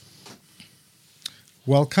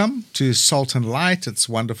Welcome to Salt and Light. It's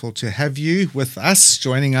wonderful to have you with us,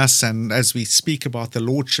 joining us, and as we speak about the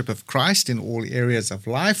Lordship of Christ in all areas of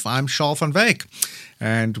life. I'm Charles van Wyk,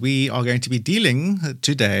 and we are going to be dealing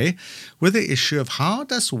today with the issue of how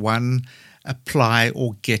does one apply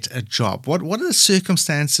or get a job? What are the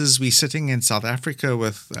circumstances? We're sitting in South Africa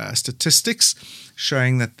with statistics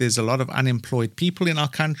showing that there's a lot of unemployed people in our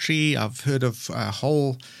country. I've heard of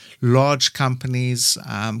whole large companies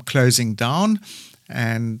closing down.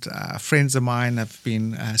 And friends of mine have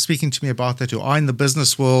been speaking to me about that who are in the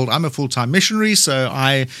business world. I'm a full-time missionary, so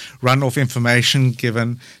I run off information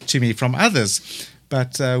given to me from others.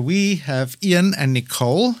 But we have Ian and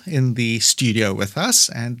Nicole in the studio with us,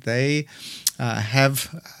 and they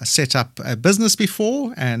have set up a business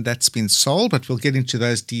before, and that's been sold. But we'll get into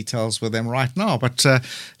those details with them right now. But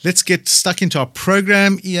let's get stuck into our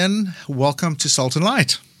program. Ian, welcome to Salt and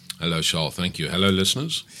Light. Hello, Charles. Thank you. Hello,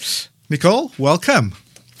 listeners. Nicole, welcome.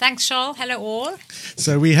 Thanks, Charles. Hello, all.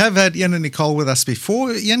 So we have had Ian and Nicole with us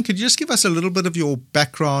before. Ian, could you just give us a little bit of your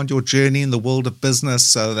background, your journey in the world of business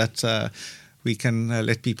so that we can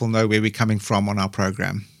let people know where we're coming from on our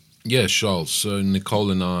program? Yeah, Charles. So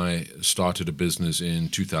Nicole and I started a business in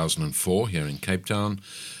 2004 here in Cape Town.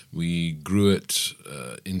 We grew it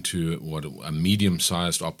into a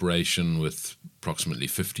medium-sized operation with approximately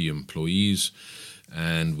 50 employees,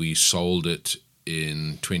 and we sold it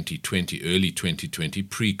in 2020, early 2020,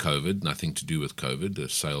 pre-COVID, nothing to do with COVID. The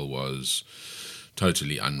sale was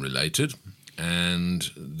totally unrelated. And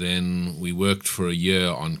then we worked for a year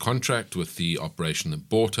on contract with the operation that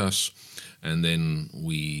bought us. And then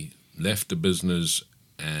we left the business,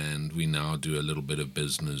 and we now do a little bit of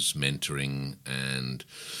business mentoring and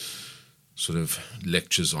sort of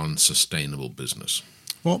lectures on sustainable business.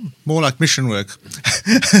 Well, more like mission work.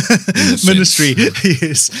 Ministry,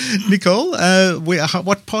 yes. Nicole,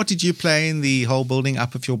 what part did you play in the whole building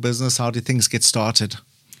up of your business? How did things get started?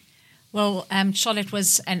 Well, Charlotte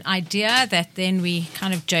was an idea that then we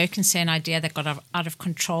kind of joke and say an idea that got out of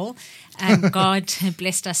control. And God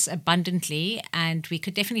blessed us abundantly, and we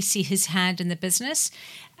could definitely see his hand in the business.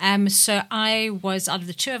 So I was, out of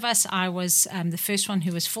the two of us, I was the first one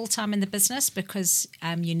who was full-time in the business because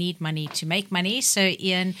you need money to make money. So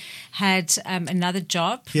Ian had another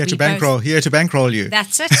job. He had to bankroll you.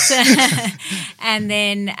 That's it. And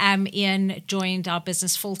then Ian joined our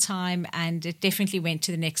business full-time, and it definitely went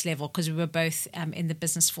to the next level because we were both in the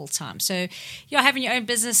business full-time. So having your own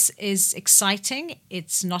business is exciting.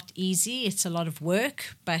 It's not easy. It's a lot of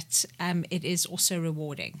work, but it is also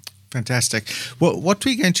rewarding. Fantastic. Well, what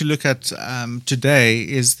we're going to look at today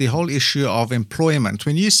is the whole issue of employment.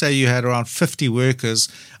 When you say you had around 50 workers,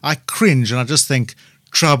 I cringe and I just think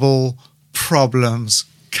trouble, problems,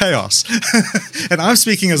 chaos. And I'm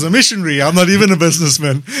speaking as a missionary. I'm not even a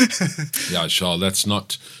businessman. Yeah, Charles, that's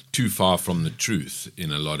not too far from the truth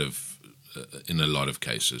in a lot of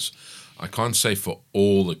cases. I can't say for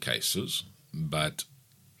all the cases, but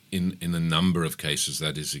in a number of cases,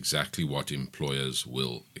 that is exactly what employers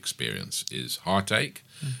will experience, is heartache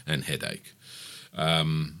and headache.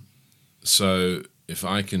 So if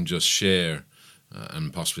I can just share,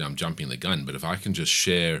 and possibly I'm jumping the gun, but if I can just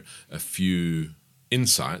share a few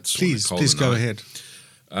insights. Please go ahead.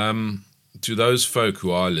 To those folk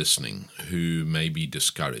who are listening who may be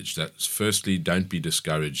discouraged, that's firstly, don't be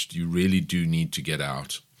discouraged. You really do need to get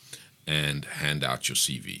out and hand out your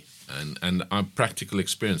CV. And our practical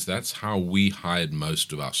experience, that's how we hired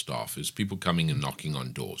most of our staff, is people coming and knocking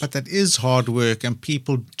on doors. But that is hard work, and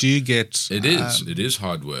people do get... It is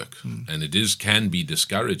hard work, and it can be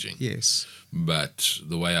discouraging. Yes. But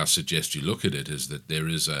the way I suggest you look at it is that there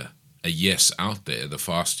is a yes out there. The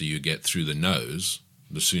faster you get through the no's,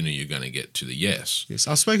 the sooner you're going to get to the yes. Yes,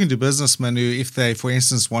 I've spoken to businessmen who, if they, for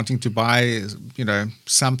instance, wanting to buy,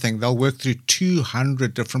 something, they'll work through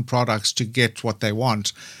 200 different products to get what they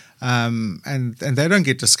want. And they don't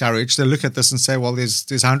get discouraged. They look at this and say, well, there's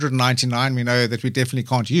 199 we know that we definitely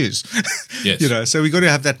can't use. Yes. So we got to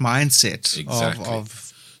have that mindset. Exactly.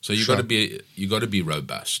 So you got to be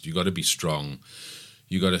robust. You got to be strong.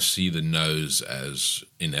 You got to see the no's as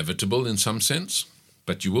inevitable in some sense,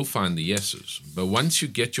 but you will find the yeses. But once you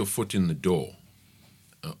get your foot in the door,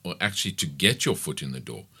 or actually to get your foot in the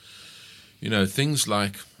door, things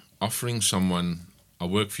like offering someone, I'll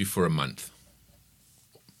work for you for a month.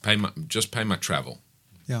 Just pay my travel.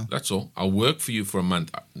 Yeah, that's all. I'll work for you for a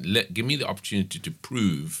month. Give me the opportunity to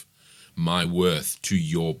prove my worth to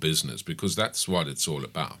your business, because that's what it's all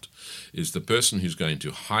about. Is the person who's going to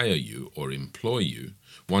hire you or employ you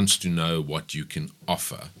wants to know what you can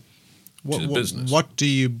offer to the business. What do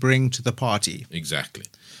you bring to the party? Exactly.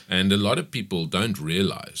 And a lot of people don't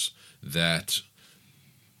realize that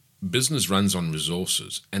business runs on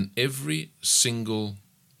resources, and every single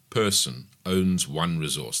person owns one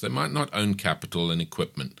resource. They might not own capital and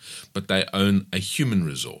equipment, but they own a human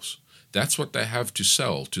resource. That's what they have to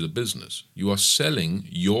sell to the business. You are selling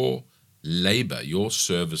your labor, your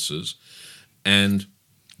services, and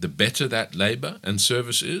the better that labor and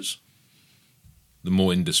service is, the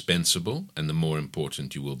more indispensable and the more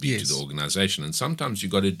important you will be to the organization. And sometimes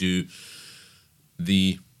you've got to do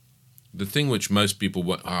the thing which most people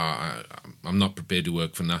want. I'm not prepared to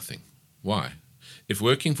work for nothing. Why? If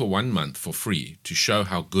working for 1 month for free to show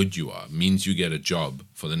how good you are means you get a job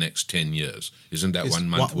for the next 10 years, isn't that 1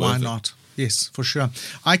 month worth Why it? not? Yes, for sure.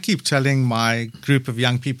 I keep telling my group of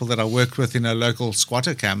young people that I work with in a local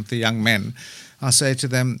squatter camp, the young men, I say to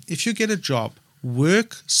them, if you get a job,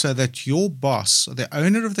 work so that your boss, the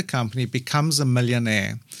owner of the company, becomes a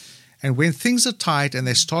millionaire. And when things are tight and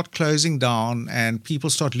they start closing down and people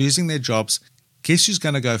start losing their jobs, guess who's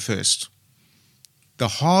going to go first? The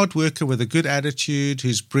hard worker with a good attitude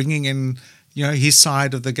who's bringing in, his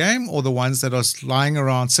side of the game, or the ones that are lying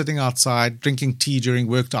around, sitting outside, drinking tea during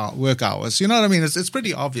work hours. You know what I mean? It's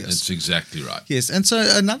pretty obvious. That's exactly right. Yes. And so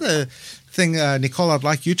another thing, Nicole, I'd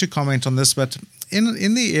like you to comment on this, but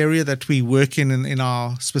in the area that we work in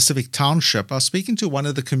our specific township, I was speaking to one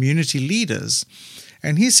of the community leaders,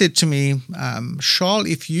 and he said to me, Charles,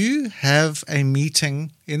 if you have a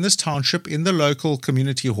meeting in this township in the local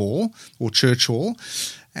community hall or church hall,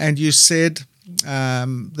 and you said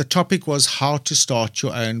the topic was how to start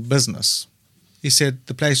your own business, he said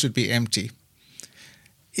the place would be empty.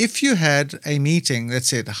 If you had a meeting that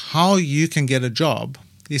said how you can get a job,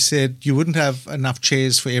 he said you wouldn't have enough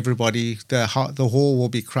chairs for everybody. The hall will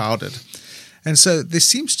be crowded. And so there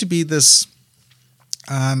seems to be this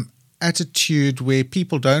attitude where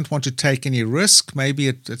people don't want to take any risk. Maybe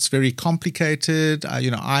it's very complicated.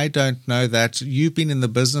 I don't know that. You've been in the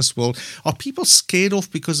business world. Are people scared off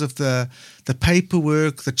because of the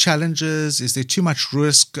paperwork, the challenges? Is there too much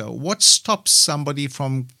risk? What stops somebody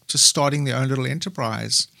from just starting their own little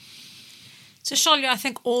enterprise? So, Charlie, I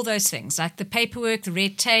think all those things, like the paperwork, the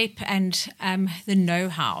red tape, and the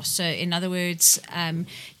know-how. So, in other words,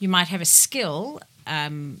 you might have a skill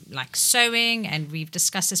like sewing, and we've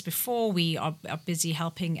discussed this before. We are busy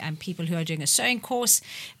helping people who are doing a sewing course,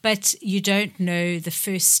 but you don't know the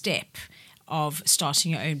first step of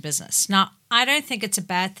starting your own business. Now, I don't think it's a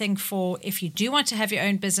bad thing if you do want to have your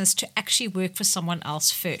own business, to actually work for someone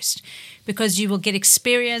else first, because you will get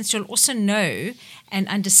experience. You'll also know and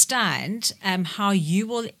understand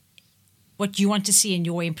what you want to see in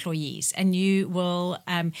your employees, and you will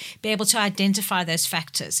be able to identify those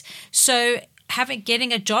factors. So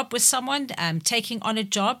getting a job with someone, taking on a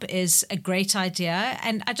job is a great idea.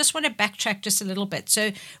 And I just want to backtrack just a little bit.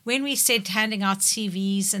 So when we said handing out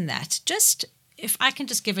CVs and that, if I can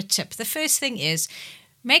just give a tip, the first thing is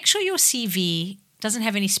make sure your CV doesn't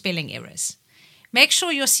have any spelling errors. Make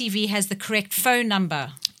sure your CV has the correct phone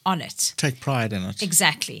number on it. Take pride in it.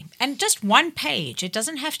 Exactly. And just one page. It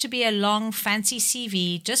doesn't have to be a long, fancy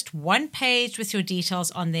CV. Just one page with your details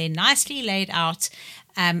on there, nicely laid out.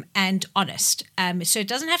 And honest. So it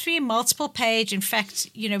doesn't have to be a multiple page. In fact,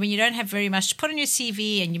 when you don't have very much to put on your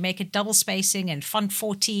CV and you make it double spacing and font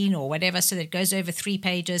 14 or whatever so that it goes over 3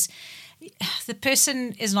 pages, the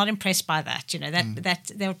person is not impressed by that.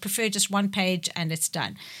 That they would prefer just one page and it's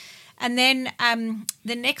done. And then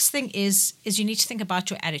the next thing is you need to think about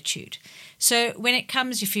your attitude. So when it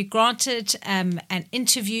comes, if you're granted an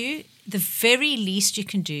interview, the very least you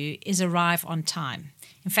can do is arrive on time.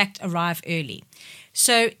 In fact, arrive early.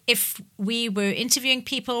 So if we were interviewing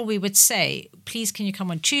people, we would say, please, can you come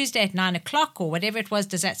on Tuesday at 9 o'clock or whatever it was?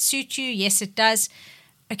 Does that suit you? Yes, it does.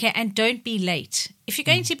 Okay, and don't be late. If you're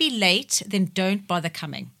going to be late, then don't bother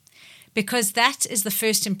coming, because that is the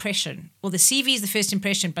first impression. Well, the CV is the first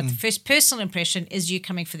impression, but the first personal impression is you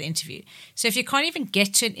coming for the interview. So if you can't even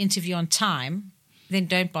get to an interview on time, then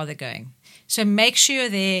don't bother going. So make sure you're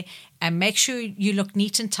there and make sure you look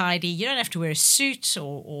neat and tidy. You don't have to wear a suit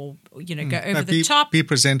or go over the top. Be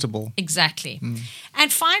presentable. Exactly.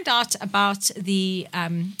 And find out about the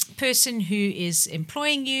person who is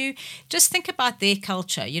employing you. Just think about their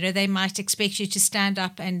culture. They might expect you to stand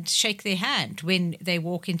up and shake their hand when they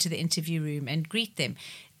walk into the interview room and greet them.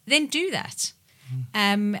 Then do that.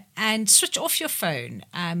 And switch off your phone.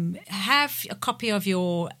 Have a copy of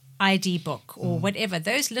your ID book or whatever,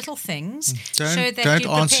 those little things show that you're prepared.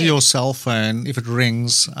 Don't answer your cell phone if it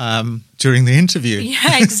rings during the interview.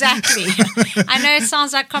 Yeah, exactly. I know it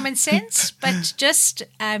sounds like common sense, but just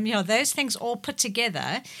those things all put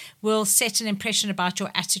together will set an impression about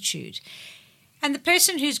your attitude. And the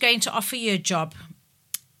person who's going to offer you a job,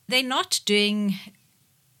 they're not doing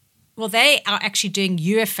Well, they are actually doing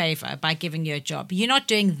you a favor by giving you a job. You're not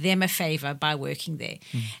doing them a favor by working there.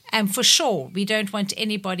 And for sure, we don't want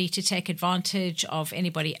anybody to take advantage of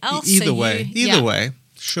anybody else. Either way,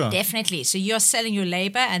 sure. Definitely. So you're selling your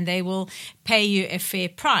labor and they will pay you a fair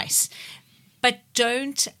price. But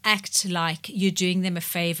don't act like you're doing them a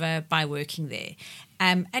favor by working there.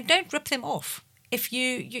 And don't rip them off. If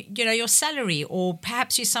you know your salary, or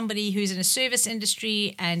perhaps you're somebody who's in a service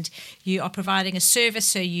industry and you are providing a service,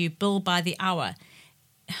 so you bill by the hour.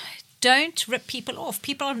 Don't rip people off.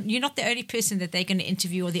 You're not the only person that they're going to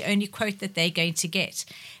interview or the only quote that they're going to get.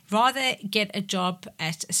 Rather get a job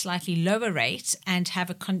at a slightly lower rate and have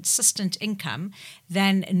a consistent income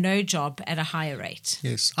than no job at a higher rate.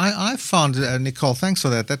 Yes, I found, Nicole, thanks for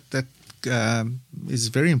that. That is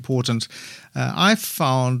very important. I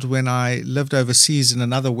found when I lived overseas in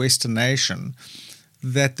another Western nation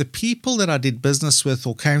that the people that I did business with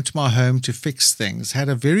or came to my home to fix things had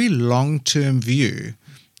a very long-term view.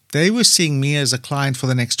 They were seeing me as a client for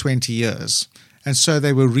the next 20 years. And so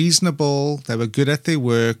they were reasonable, they were good at their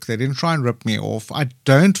work, they didn't try and rip me off. I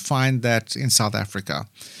don't find that in South Africa.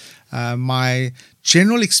 My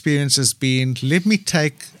general experience has been, let me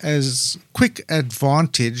take as quick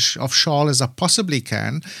advantage of Charles as I possibly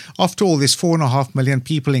can. After all, there's 4.5 million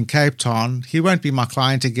people in Cape Town. He won't be my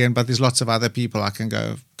client again, but there's lots of other people I can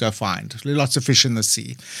go find. Lots of fish in the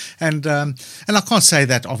sea. And I can't say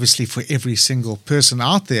that, obviously, for every single person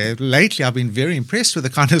out there. Lately, I've been very impressed with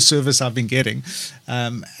the kind of service I've been getting.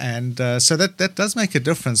 So that does make a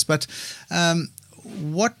difference. But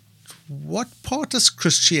what part does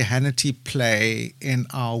Christianity play in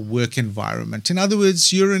our work environment? In other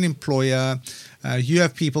words, you're an employer, you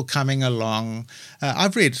have people coming along.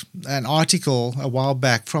 I've read an article a while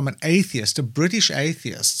back from an atheist, a British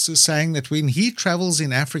atheist, saying that when he travels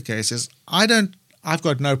in Africa, he says, I've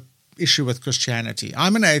got no issue with Christianity.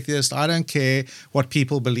 I'm an atheist. I don't care what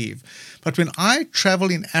people believe. But when I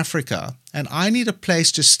travel in Africa and I need a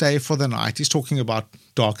place to stay for the night, he's talking about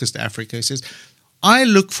darkest Africa, he says, I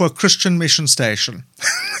look for a Christian mission station.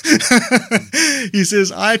 He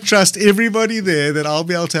says, I trust everybody there that I'll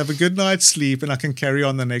be able to have a good night's sleep and I can carry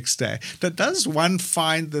on the next day. Does one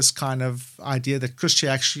find this kind of idea that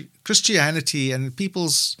Christianity and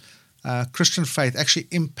people's Christian faith actually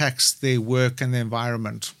impacts their work and their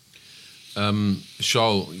environment?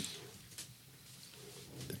 Charles,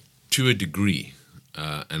 to a degree.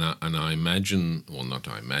 And I imagine, well, not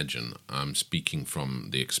I imagine, I'm speaking from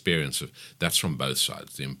the experience of, that's from both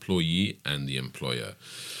sides, the employee and the employer.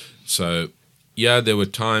 So, yeah, there were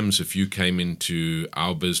times if you came into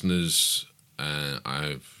our business,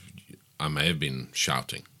 I may have been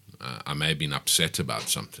shouting. I may have been upset about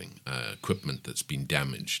something, equipment that's been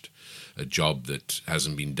damaged, a job that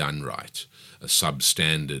hasn't been done right, a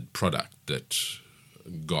substandard product that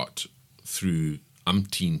got through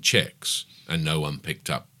umpteen checks and no one picked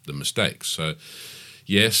up the mistakes. So,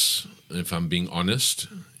 yes, if I'm being honest,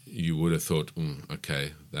 you would have thought,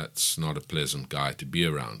 okay, that's not a pleasant guy to be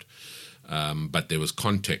around. But there was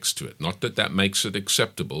context to it. Not that makes it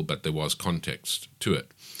acceptable, but there was context to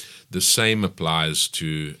it. The same applies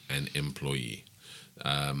to an employee.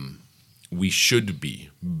 We should be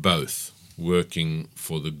both working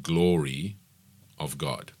for the glory of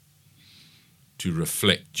God, to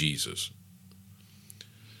reflect Jesus.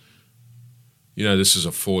 You know, this is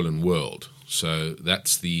a fallen world, so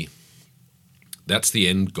that's the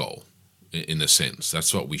end goal, in a sense.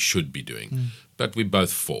 That's what we should be doing. But we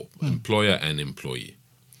both fall, employer and employee.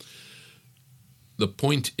 The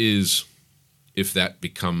point is, if that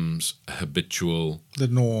becomes habitual, the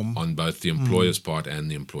norm on both the employer's part and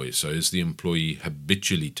the employee. So is the employee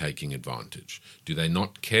habitually taking advantage? Do they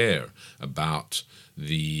not care about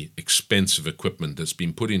the expensive equipment that's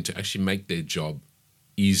been put in to actually make their job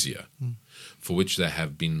easier, for which they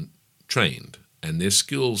have been trained and their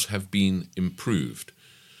skills have been improved?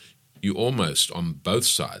 You almost, on both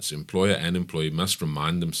sides, employer and employee, must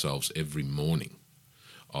remind themselves every morning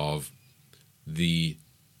of the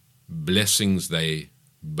blessings they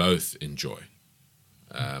both enjoy.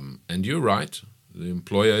 And you're right, the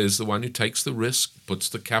employer is the one who takes the risk, puts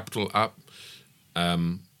the capital up.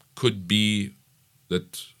 Could be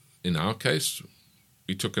that, in our case,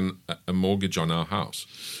 we took a mortgage on our house.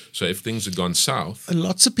 So if things had gone south...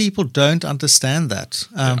 Lots of people don't understand that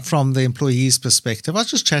from the employee's perspective. I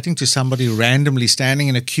was just chatting to somebody randomly standing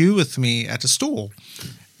in a queue with me at a store.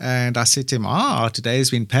 And I said to him, today's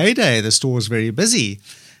been payday. The store is very busy.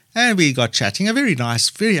 And we got chatting, a very nice,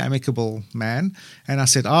 very amicable man. And I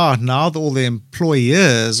said, now all the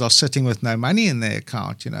employers are sitting with no money in their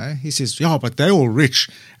account, you know. He says, but they're all rich.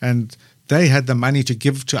 And they had the money to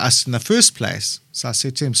give to us in the first place. So I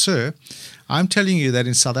said to him, sir, I'm telling you that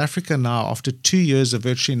in South Africa now, after 2 years of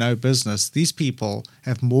virtually no business, these people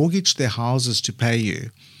have mortgaged their houses to pay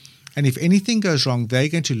you. And if anything goes wrong, they're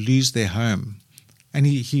going to lose their home. And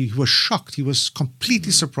he was shocked. He was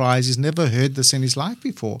completely surprised. He's never heard this in his life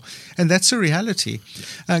before. And that's a reality.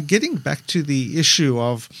 Getting back to the issue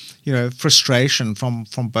of, frustration from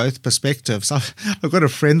both perspectives. I've got a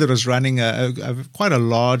friend that was running quite a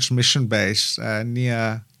large mission base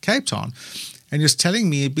near Cape Town. And he was telling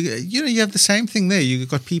me, you have the same thing there. You've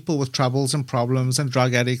got people with troubles and problems and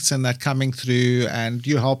drug addicts and that coming through, and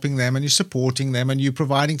you're helping them and you're supporting them and you're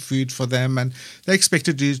providing food for them, and they expect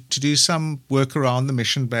to do some work around the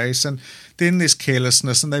mission base. And then there's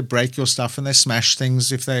carelessness, and they break your stuff and they smash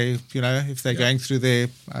things if they're going through their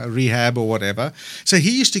rehab or whatever. So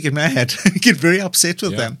he used to get mad, get very upset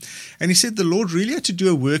with them. And he said the Lord really had to do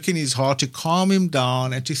a work in his heart to calm him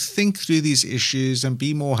down and to think through these issues and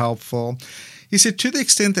be more helpful. He said, to the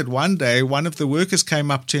extent that one day one of the workers came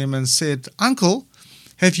up to him and said, "Uncle,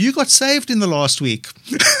 have you got saved in the last week?"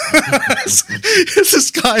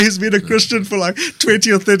 This guy has been a Christian for like 20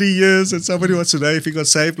 or 30 years, and somebody wants to know if he got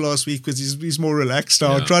saved last week because he's more relaxed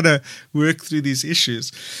now, trying to work through these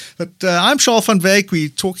issues. But I'm Charles van Wyk. We're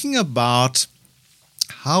talking about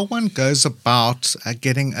how one goes about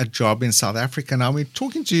getting a job in South Africa. Now, we're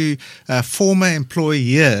talking to former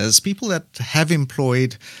employers, people that have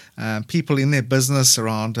employed people in their business,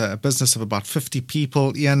 around a business of about 50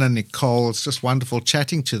 people, Ian and Nicole. It's just wonderful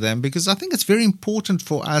chatting to them, because I think it's very important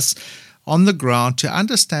for us on the ground to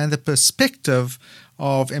understand the perspective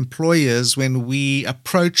of employers when we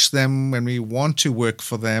approach them, when we want to work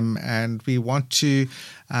for them, and we want to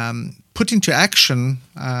put into action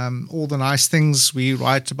all the nice things we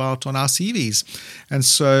write about on our CVs. And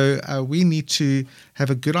so we need to have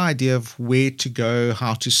a good idea of where to go,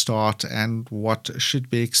 how to start, and what should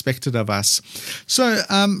be expected of us. So,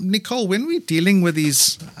 Nicole, when we're dealing with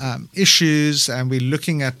these issues and we're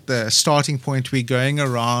looking at the starting point, we're going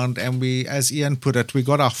around and we, as Ian put it, we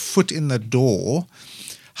got our foot in the door.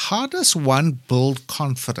 How does one build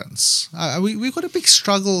confidence? We've got a big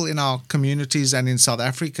struggle in our communities and in South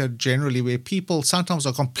Africa generally, where people sometimes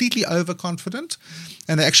are completely overconfident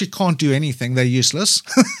and they actually can't do anything. They're useless.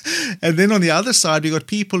 And then on the other side, we've got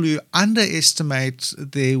people who underestimate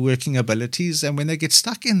their working abilities. And when they get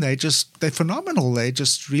stuck in, they're phenomenal. They're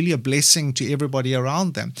just really a blessing to everybody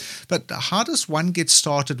around them. But how does one get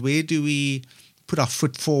started? Where do we put our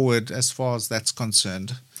foot forward as far as that's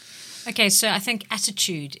concerned? Okay, so I think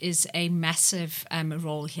attitude is a massive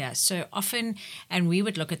role here. So often, and we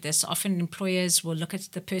would look at this, often employers will look at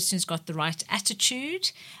the person who's got the right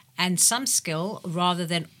attitude and some skill rather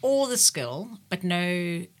than all the skill, but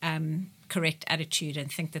no correct attitude,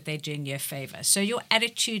 and think that they're doing you a favor. So your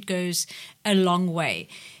attitude goes a long way.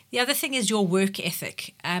 The other thing is your work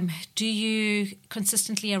ethic. Do you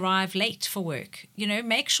consistently arrive late for work?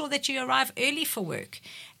 Make sure that you arrive early for work.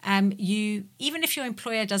 Even if your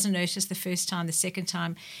employer doesn't notice the first time, the second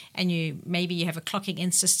time, and maybe you have a clocking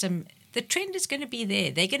in system, the trend is going to be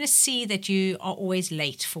there. They're going to see that you are always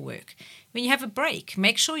late for work. When you have a break,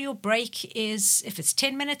 make sure your break is, if it's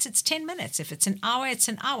 10 minutes, it's 10 minutes. If it's an hour, it's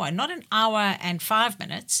an hour, not an hour and 5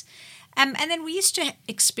 minutes. And then we used to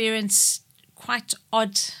experience quite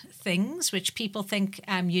odd things, which people think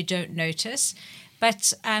you don't notice.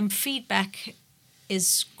 But feedback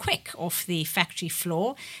is quick off the factory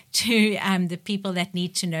floor to the people that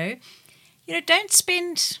need to know. Don't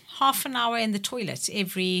spend half an hour in the toilet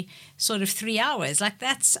every sort of 3 hours. Like,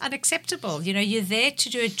 that's unacceptable. You're there to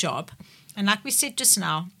do a job. And like we said just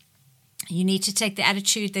now, you need to take the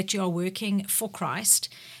attitude that you are working for Christ.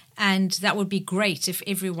 And that would be great if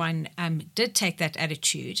everyone did take that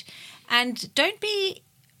attitude. And don't be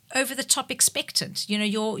over the top expectant.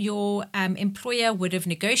 Your employer would have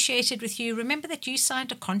negotiated with you. Remember that you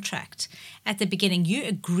signed a contract at the beginning. You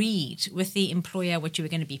agreed with the employer what you were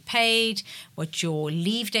going to be paid, what your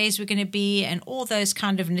leave days were going to be, and all those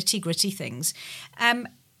kind of nitty-gritty things.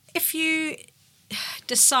 If you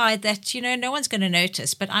decide that, no one's going to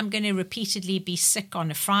notice, but I'm going to repeatedly be sick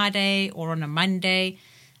on a Friday or on a Monday,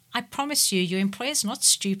 I promise you, your employer's not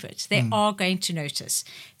stupid. They are going to notice.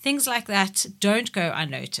 Things like that don't go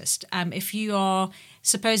unnoticed. If you are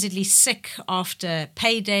supposedly sick after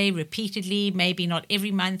payday repeatedly, maybe not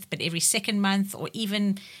every month, but every second month, or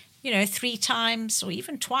even, 3 times or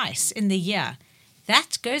even twice in the year,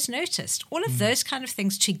 that goes noticed. All of those kind of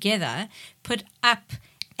things together put up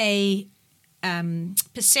a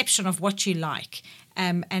perception of what you like.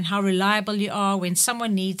 and how reliable you are. When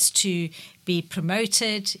someone needs to be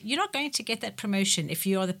promoted, you're not going to get that promotion if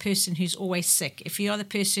you are the person who's always sick, if you are the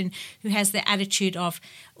person who has the attitude of,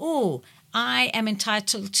 oh, I am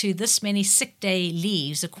entitled to this many sick day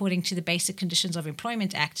leaves according to the Basic Conditions of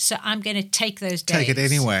Employment Act, so I'm going to take those days. Take it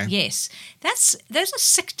anyway. Yes. Those are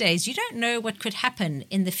sick days. You don't know what could happen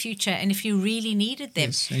in the future and if you really needed them.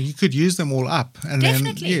 Yes, and you could use them all up. And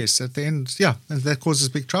Definitely. then, yes, at the end, and that causes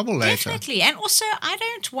big trouble later. Definitely. And also, I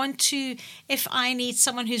don't want to, if I need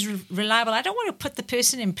someone who's reliable, I don't want to put the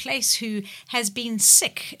person in place who has been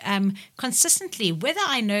sick consistently, whether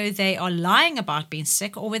I know they are lying about being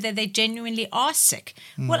sick or whether they genuinely are sick.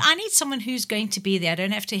 Well, I need someone who's going to be there. I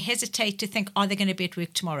don't have to hesitate to think, are they going to be at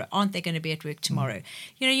work tomorrow? Aren't they going to be at work tomorrow?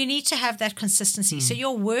 You need to have that consistency. So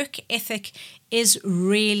your work ethic is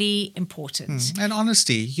really important. And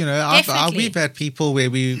honesty. Definitely. We've had people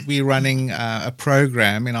where we're running a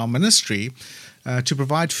program in our ministry to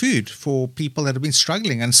provide food for people that have been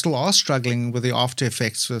struggling and still are struggling with the after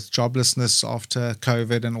effects with joblessness after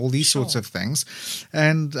COVID and all these sorts of things.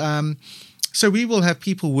 And so we will have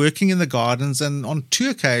people working in the gardens, and on 2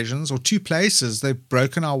 occasions or 2 places, they've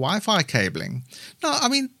broken our Wi-Fi cabling. No, I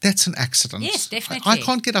mean, that's an accident. Yes, definitely. I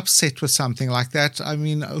can't get upset with something like that. I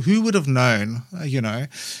mean, who would have known,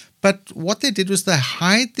 But what they did was they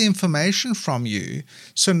hide the information from you.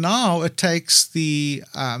 So now it takes the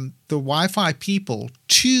Wi-Fi people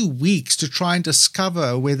 2 weeks to try and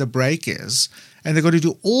discover where the break is. And they've got to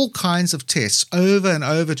do all kinds of tests over and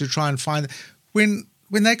over to try and find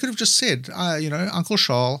when they could have just said, Uncle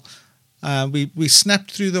Charles, we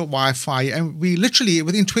snapped through the Wi-Fi, and we literally,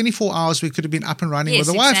 within 24 hours, we could have been up and running with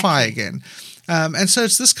the Wi-Fi again. And so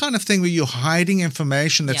it's this kind of thing where you're hiding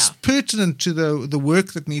information that's pertinent to the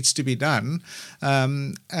work that needs to be done,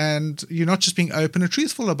 and you're not just being open and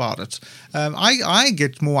truthful about it. I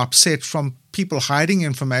get more upset from people hiding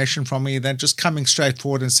information from me than just coming straight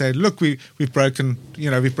forward and say, look, we've broken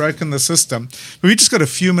the system. But we just got a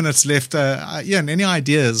few minutes left. And any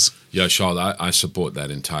ideas? Yeah, Charles, I support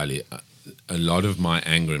that entirely. A lot of my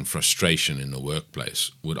anger and frustration in the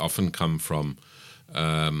workplace would often come from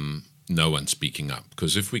no one speaking up.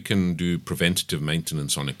 Because if we can do preventative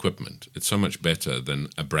maintenance on equipment, it's so much better than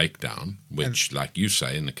a breakdown, which, like you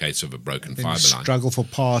say, in the case of a broken fiber line, struggle for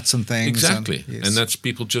parts and things. Exactly. And that's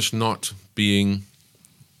people just not being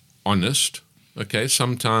honest. Okay,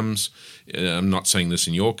 sometimes, I'm not saying this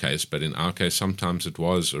in your case, but in our case, sometimes it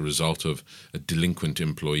was a result of a delinquent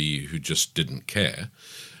employee who just didn't care.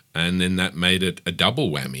 And then that made it a double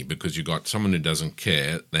whammy, because you got someone who doesn't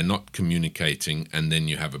care, they're not communicating, and then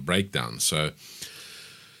you have a breakdown. So,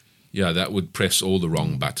 yeah, that would press all the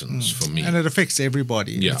wrong buttons for me. And it affects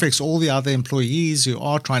everybody. Yeah. It affects all the other employees who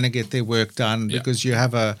are trying to get their work done, because you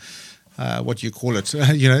have a, what do you call it?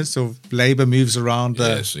 Sort of labor moves around the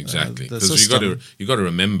Yes, exactly. the Because system. you got to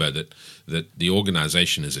remember that the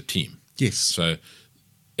organization is a team. Yes. So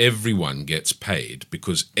everyone gets paid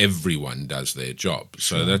because everyone does their job.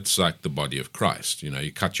 So that's like the body of Christ.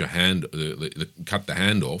 You cut your hand, cut the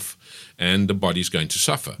hand off, and the body's going to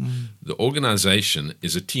suffer. The organization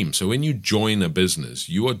is a team. So when you join a business,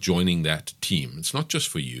 you are joining that team. It's not just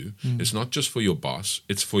for you. It's not just for your boss.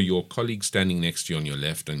 It's for your colleagues standing next to you on your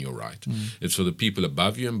left and your right. It's for the people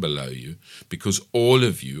above you and below you, because all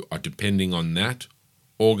of you are depending on that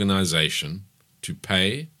organization to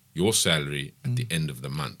pay your salary at the end of the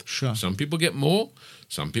month. Sure. Some people get more,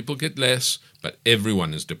 some people get less, but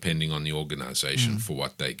everyone is depending on the organization for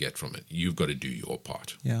what they get from it. You've got to do your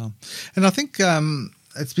part. Yeah. And I think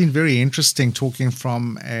it's been very interesting talking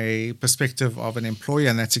from a perspective of an employer,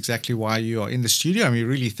 and that's exactly why you are in the studio. And we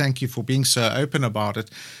really thank you for being so open about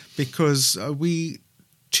it, because we,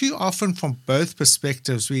 too often from both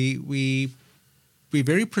perspectives, we're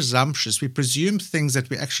very presumptuous. We presume things that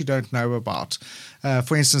we actually don't know about.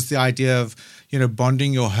 For instance, the idea of,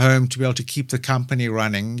 bonding your home to be able to keep the company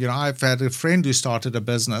running. I've had a friend who started a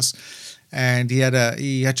business, and he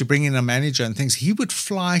had to bring in a manager and things. He would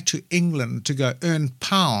fly to England to go earn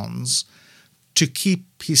pounds to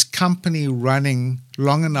keep his company running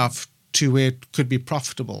long enough to where it could be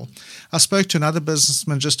profitable. I spoke to another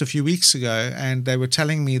businessman just a few weeks ago, and they were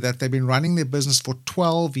telling me that they've been running their business for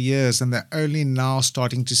 12 years and they're only now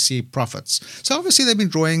starting to see profits. So obviously they've been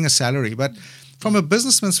drawing a salary, but from a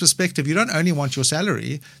businessman's perspective, you don't only want your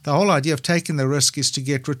salary. The whole idea of taking the risk is to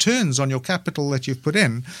get returns on your capital that you've put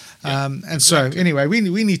in. Exactly. So anyway, we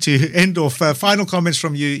need to end off. Final comments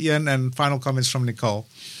from you, Ian, and final comments from Nicole.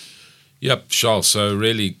 Yep, Charles. So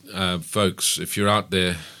really, folks, if you're out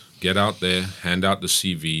there, get out there, hand out the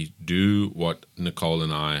CV, do what Nicole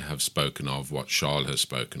and I have spoken of, what Charles has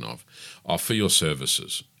spoken of. Offer your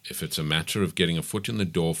services. If it's a matter of getting a foot in the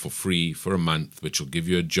door for free for a month, which will give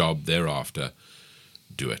you a job thereafter,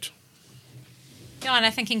 do it. Yeah, and I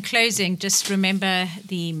think in closing, just remember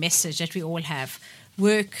the message that we all have.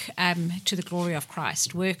 Work to the glory of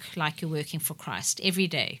Christ. Work like you're working for Christ every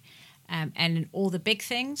day. And in all the big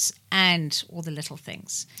things and all the little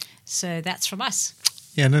things. So that's from us.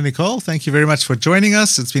 Yeah, no, Nicole, thank you very much for joining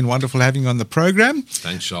us. It's been wonderful having you on the program.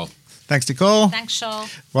 Thanks, Charles. Thanks, Nicole. Thanks,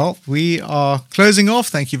 Charles. Well, we are closing off.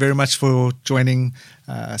 Thank you very much for joining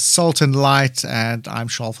Salt and Light. And I'm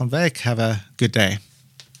Charles van Wyk. Have a good day.